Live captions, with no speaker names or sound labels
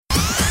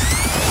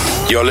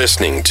You're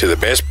listening to the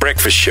best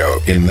breakfast show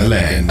in the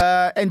land.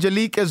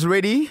 Angelique is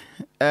ready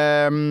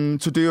to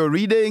do your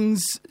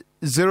readings.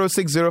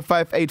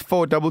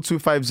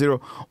 0605842250.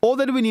 All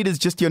that we need is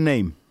just your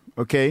name,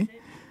 okay?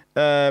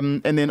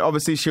 And then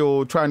obviously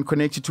she'll try and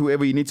connect you to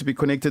whoever you need to be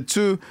connected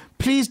to.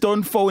 Please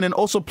don't phone, and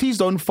also please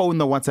don't phone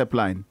the WhatsApp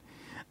line,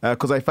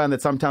 because I find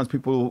that sometimes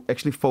people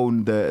actually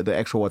phone the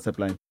actual WhatsApp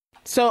line.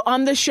 So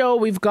on the show,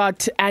 we've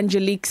got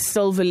Angelique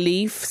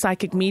SilvaLeaf,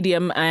 psychic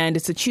medium, and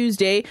it's a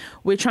Tuesday.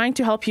 We're trying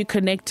to help you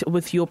connect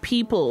with your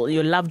people,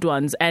 your loved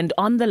ones. And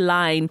on the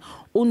line,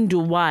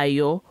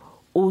 Unduwayo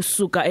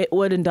Usuka e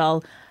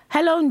Ordendal.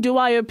 Hello,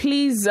 Unduwayo.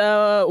 Please,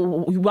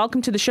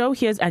 welcome to the show.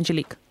 Here's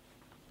Angelique.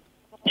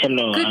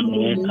 Hello, Good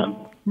morning. welcome.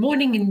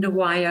 Morning,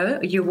 Unduwayo.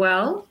 Are you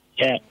well?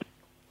 Yeah.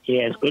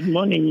 Yes, good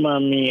morning,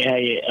 Mommy.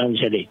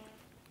 Angelique.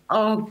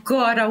 Oh,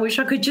 God, I wish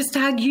I could just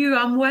hug you.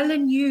 I'm well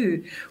and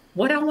you.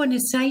 What I want to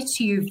say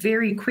to you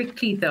very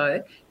quickly,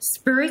 though,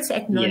 spirits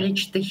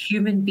acknowledge the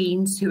human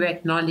beings who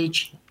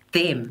acknowledge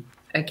them,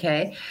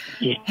 okay?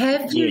 Yeah.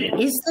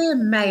 Is there a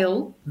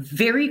male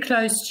very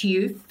close to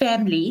you,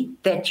 family,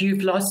 that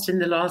you've lost in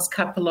the last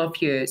couple of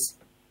years?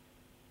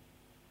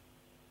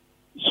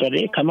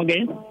 Sorry, come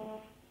again?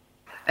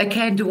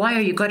 Okay,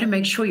 Nduwayo, you've got to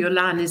make sure your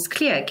line is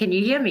clear. Can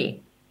you hear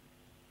me?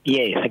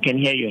 Yes, I can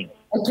hear you.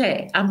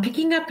 Okay, I'm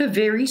picking up a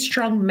very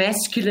strong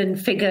masculine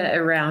figure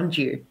around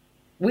you.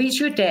 Where's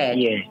your dad?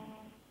 Yeah.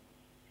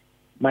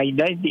 My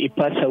dad, he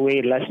passed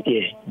away last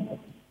year.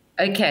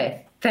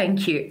 Okay,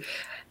 thank you.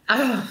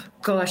 Oh,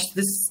 gosh,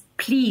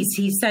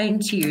 he's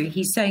saying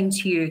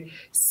to you,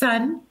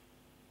 son,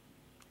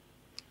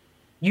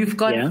 you've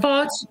got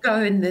far to go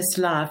in this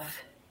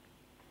life.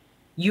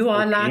 You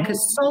are like a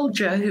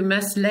soldier who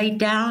must lay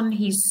down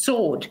his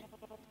sword.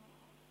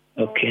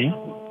 Okay.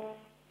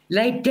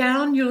 Lay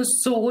down your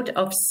sword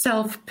of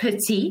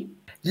self-pity.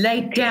 Lay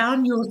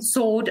down your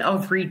sword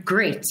of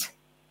regret.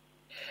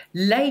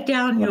 Lay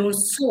down your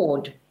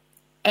sword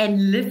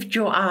and lift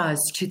your eyes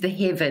to the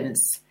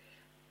heavens.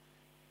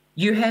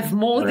 You have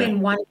more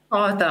than one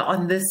father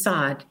on this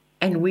side,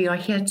 and we are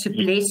here to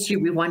bless you.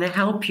 We want to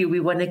help you. We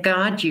want to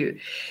guide you.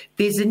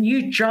 There's a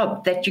new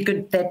job that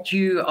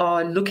you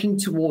are looking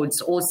towards,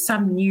 or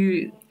some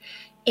new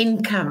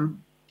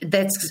income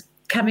that's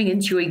coming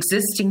into your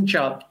existing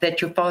job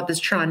that your father's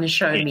trying to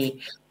show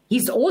me.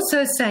 He's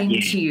also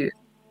saying to you,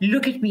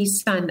 look at me,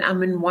 son.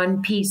 I'm in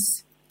one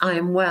piece. I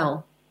am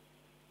well.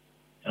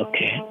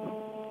 Okay.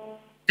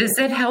 Does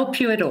that help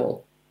you at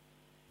all?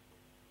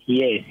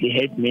 Yes,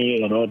 it helped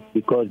me a lot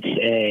because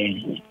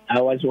I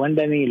was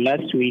wondering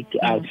last week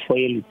I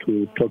failed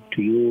to talk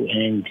to you,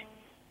 and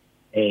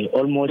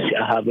almost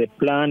I have a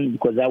plan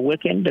because I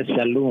work in the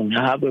salon.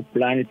 I have a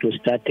plan to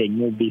start a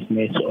new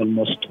business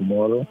almost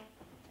tomorrow.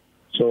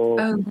 So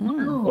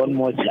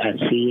almost I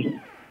see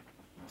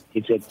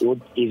it's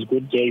good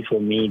day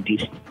for me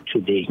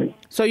today.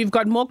 So you've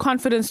got more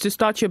confidence to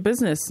start your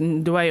business,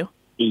 Nduwayo?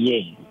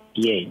 Yes.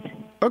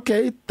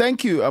 Okay,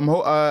 thank you. Sorry,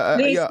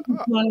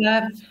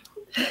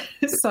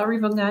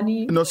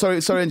 Vangani. No, sorry,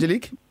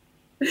 Angelique.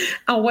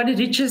 I wanted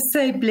to just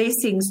say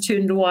blessings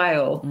to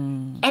Nduwayo.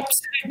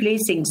 Absolute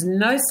blessings.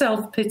 No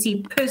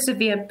self-pity.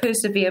 Persevere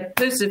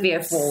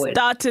forward.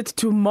 Start it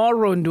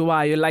tomorrow,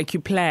 Nduwayo, like you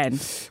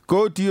planned.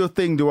 Go do your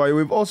thing, Nduwayo.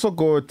 We've also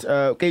got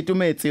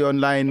Ketumetse on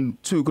line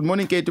 2. Good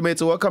morning,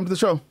 Ketumetse. Welcome to the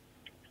show.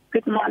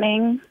 Good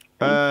morning.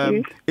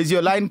 Thank you. Is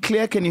your line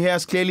clear? Can you hear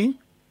us clearly?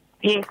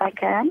 Yes, I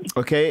can.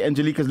 Okay,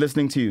 Angelique is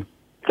listening to you.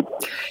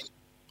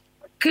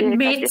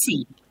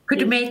 Kudumetse.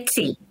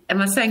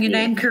 Am I saying your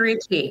name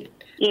correctly?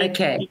 Yes,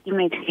 okay.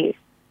 Kudumetse.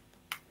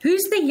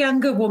 Who's the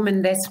younger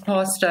woman that's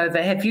passed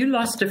over? Have you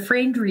lost a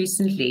friend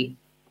recently?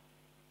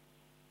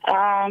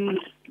 No,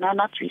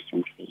 not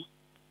recently.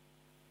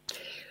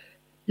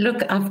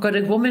 Look, I've got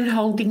a woman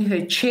holding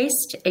her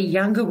chest, a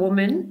younger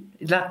woman,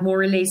 like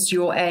more or less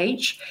your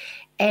age,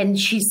 and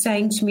she's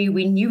saying to me,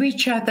 we knew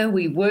each other,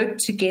 we worked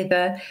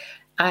together,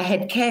 I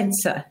had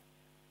cancer.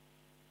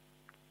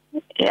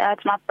 Yeah,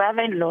 it's my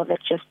brother-in-law that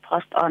just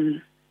passed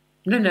on.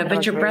 No,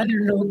 but your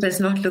brother-in-law does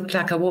not look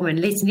like a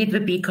woman. Let's never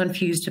be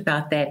confused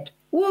about that.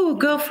 Whoa,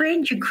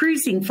 girlfriend, you're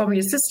cruising from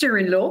your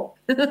sister-in-law.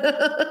 Okay,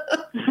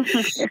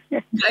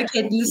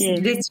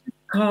 let's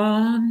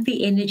calm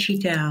the energy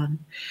down.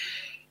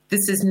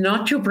 This is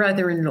not your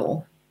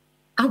brother-in-law.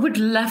 I would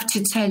love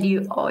to tell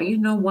you, you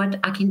know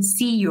what? I can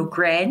see your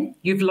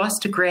you've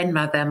lost a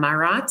grandmother, am I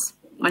right?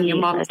 On your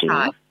mom's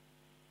side.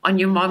 On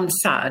your mom's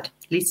side.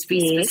 Let's be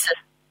specific.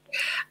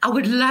 I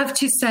would love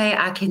to say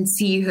I can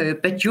see her,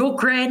 but your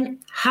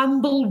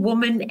humble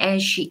woman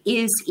as she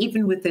is,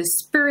 even with her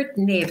spirit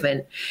in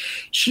heaven,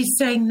 she's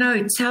saying,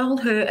 no, tell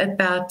her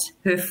about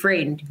her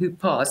friend who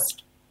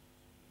passed.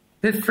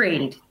 Her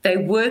friend, they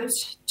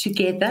worked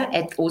together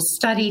or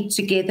studied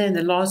together in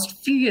the last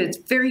few years,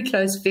 very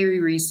close, very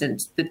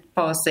recent, the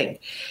passing.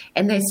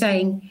 And they're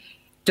saying,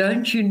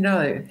 don't you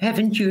know,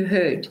 haven't you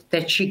heard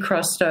that she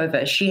crossed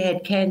over? She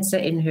had cancer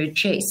in her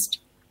chest.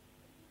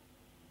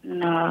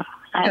 No,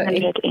 I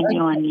haven't heard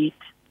anyone yet.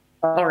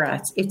 All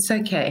right, it's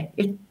okay.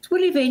 It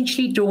will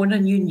eventually dawn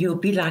on you and you'll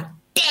be like,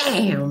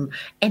 damn.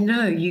 And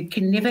no, you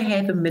can never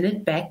have a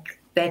minute back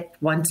that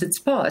once it's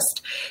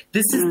passed.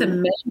 This is the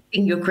main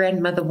thing your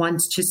grandmother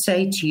wants to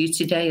say to you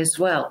today as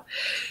well.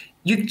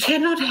 You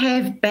cannot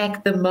have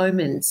back the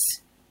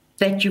moments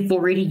that you've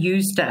already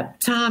used up.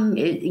 Time,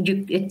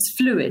 it's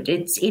fluid,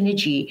 it's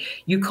energy.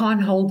 You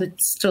can't hold it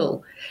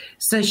still.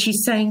 So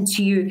she's saying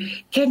to you,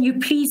 can you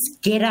please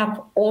get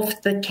up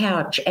off the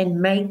couch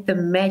and make the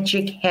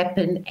magic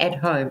happen at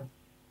home?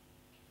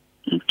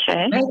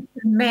 Okay. Make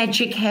the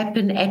magic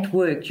happen at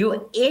work.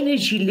 Your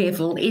energy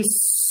level is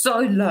so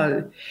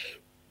low.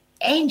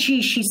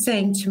 Angie, she's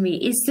saying to me,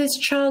 is this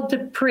child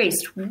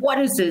depressed? What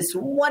is this?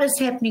 What is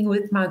happening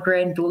with my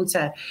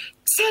granddaughter?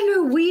 Tell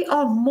her we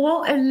are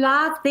more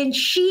alive than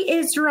she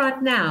is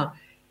right now.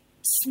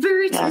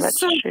 Spirit is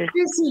so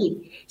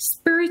busy.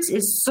 Spirit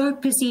is so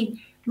busy.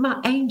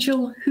 My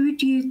angel, who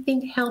do you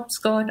think helps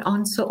God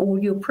answer all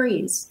your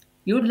prayers?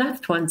 Your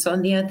loved ones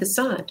on the other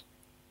side.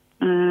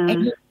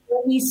 And you're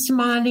always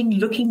smiling,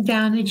 looking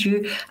down at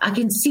you. I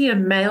can see a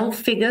male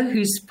figure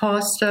who's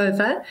passed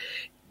over.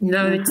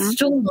 No, it's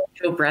still not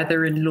your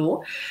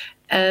brother-in-law.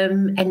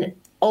 An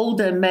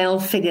older male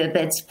figure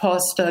that's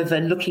passed over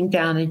looking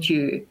down at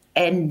you.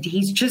 And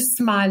he's just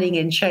smiling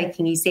and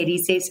shaking his head. He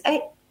says,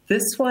 hey,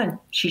 this one,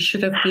 she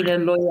should have been a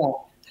lawyer.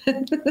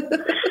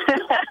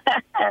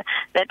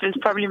 That was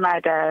probably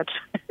my dad.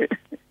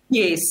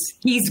 Yes,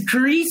 he's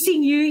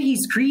greasing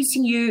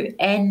you.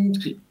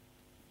 And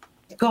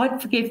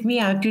God forgive me,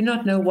 I do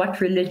not know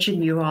what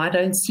religion you are. I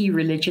don't see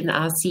religion.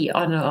 I see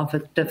honor of a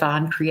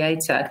divine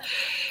creator.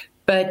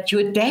 But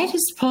your dad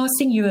is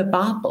passing you a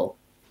Bible.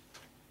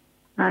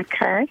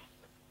 Okay.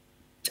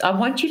 I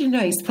want you to know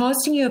he's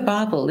passing you a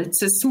Bible.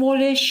 It's a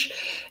smallish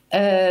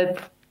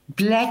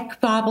black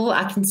Bible.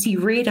 I can see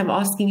red. I'm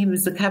asking him,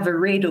 is the cover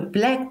red or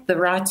black? The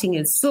writing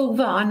is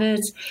silver on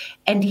it.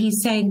 And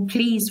he's saying,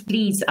 please,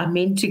 I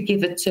meant to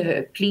give it to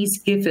her.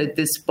 Please give her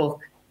this book.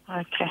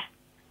 Okay.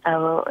 I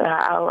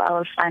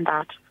will find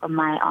out from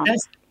my aunt.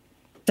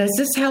 Does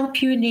this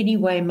help you in any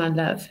way, my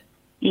love?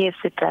 Yes,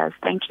 it does.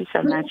 Thank you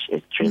so much.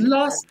 It's true.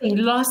 Last thing.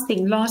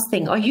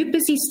 Are you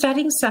busy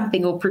studying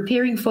something or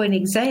preparing for an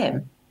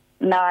exam?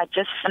 No, I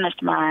just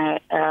finished my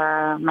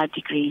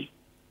degree.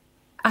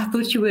 I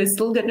thought you were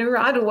still going to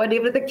write or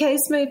whatever the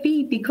case may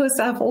be, because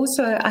I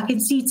can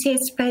see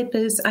test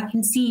papers, I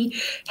can see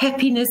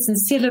happiness and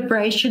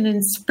celebration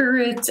and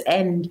spirit,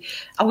 and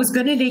I was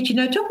going to let you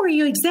know, don't worry,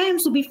 your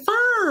exams will be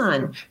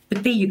fine.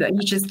 But there you go,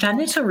 you just done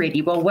it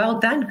already. Well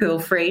done,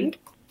 girlfriend.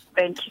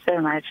 Thank you so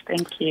much.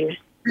 Thank you.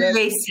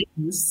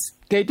 Blessings.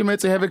 Katie,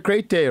 mate, have a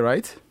great day,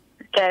 right?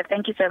 Okay,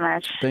 thank you so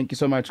much. Thank you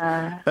so much.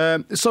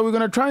 So we're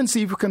going to try and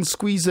see if we can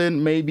squeeze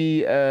in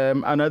maybe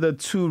another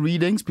 2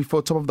 readings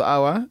before top of the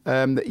hour.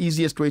 The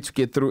easiest way to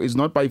get through is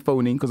not by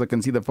phoning, because I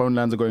can see the phone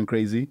lines are going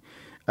crazy.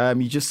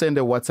 You just send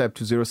a WhatsApp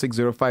to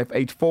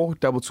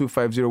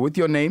 0605842250 with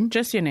your name.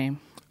 Just your name.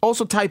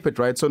 Also type it,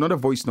 right? So not a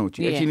voice note.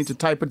 You actually need to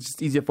type it.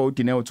 It's easier for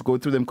Dineo to go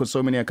through them because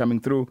so many are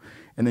coming through.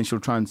 And then she'll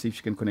try and see if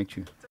she can connect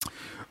you.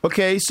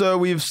 Okay, so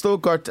we've still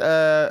got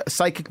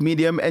psychic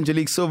medium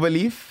Angelique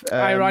SilvaLeaf.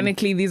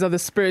 Ironically, these are the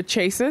spirit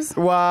chasers.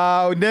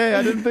 Wow, no,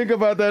 I didn't think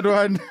about that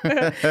one.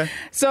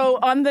 So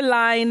on the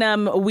line,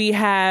 we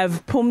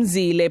have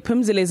Pumzile.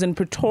 Pumzile is in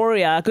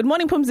Pretoria. Good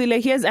morning, Pumzile.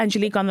 Here's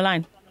Angelique on the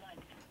line.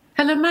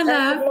 Hello, my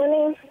love. Good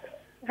morning.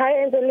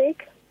 Hi,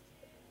 Angelique.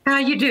 How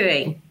are you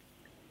doing?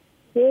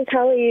 Yes,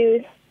 how are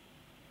you?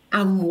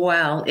 I'm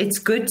well. It's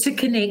good to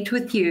connect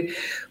with you.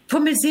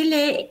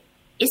 Pumzile,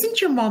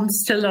 isn't your mom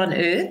still on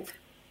earth?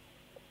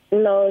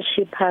 No,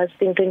 she passed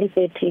in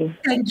 2013.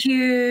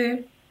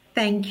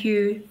 Thank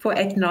you for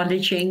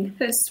acknowledging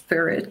her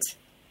spirit.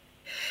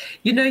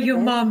 You know, your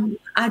mom,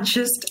 I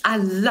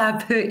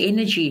love her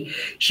energy.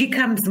 She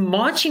comes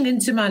marching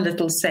into my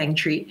little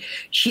sanctuary.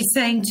 She's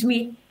saying to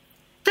me,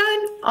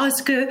 don't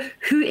ask her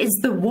who is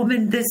the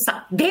woman this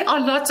side. There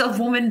are lots of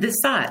women this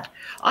side.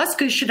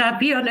 Ask her, should I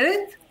be on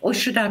earth or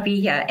should I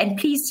be here? And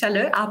please tell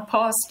her I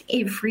passed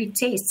every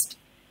test.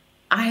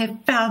 I have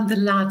found the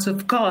light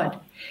of God,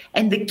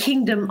 and the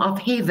kingdom of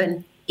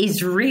heaven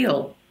is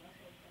real.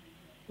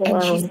 Wow.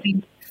 And she's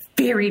been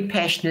very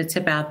passionate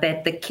about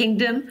that. The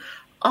kingdom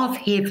of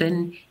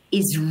heaven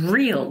is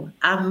real.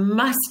 I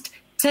must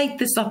take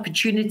this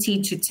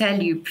opportunity to tell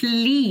you,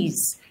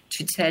 it's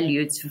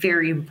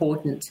very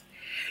important.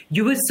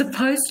 You were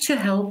supposed to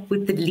help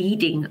with the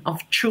leading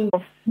of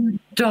children.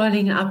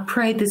 Darling, I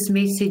pray this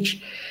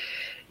message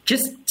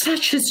just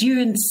touches you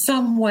in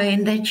some way,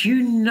 and that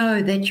you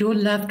know that your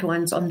loved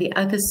ones on the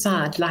other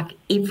side, like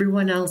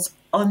everyone else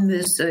on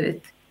this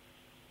earth,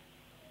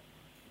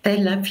 they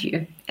love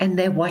you and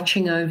they're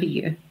watching over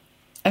you,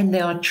 and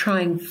they are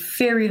trying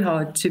very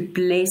hard to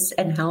bless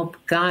and help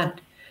guide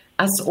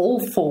us all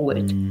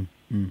forward.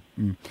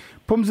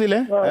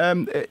 Pumzile,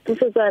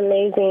 This is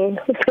amazing.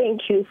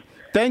 Thank you.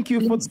 Thank you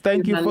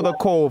for the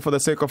call. For the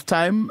sake of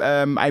time,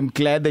 I'm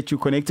glad that you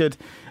connected.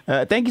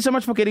 Thank you so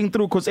much for getting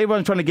through, because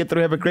everyone's trying to get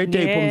through. Have a great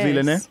day,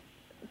 Pumzile.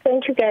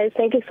 Thank you, guys.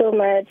 Thank you so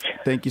much.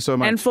 Thank you so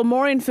much. And for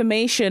more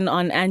information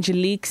on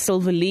Angelique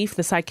SilvaLeaf,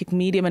 the psychic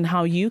medium, and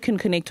how you can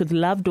connect with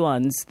loved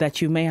ones that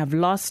you may have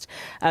lost,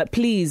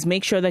 please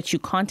make sure that you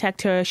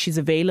contact her. She's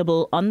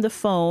available on the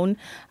phone,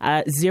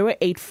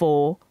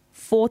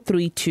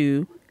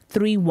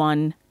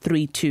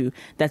 084-432-3132.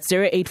 That's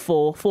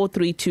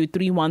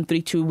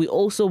 084-432-3132. We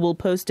also will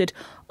post it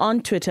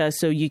on Twitter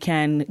so you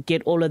can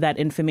get all of that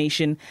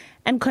information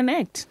and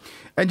connect.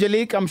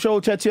 Angelique, I'm sure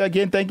we'll chat to you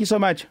again. Thank you so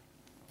much.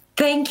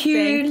 Thank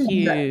you. Thank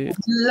you.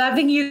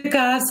 Loving you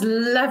guys.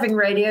 Loving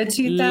Radio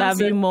 2000. Love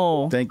you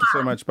more. Thank you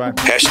so much. Bye.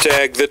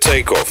 Hashtag The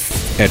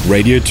Takeoff at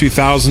Radio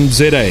 2000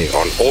 ZA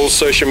on all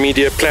social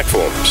media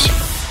platforms.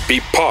 Be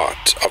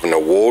part of an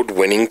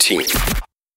award-winning team.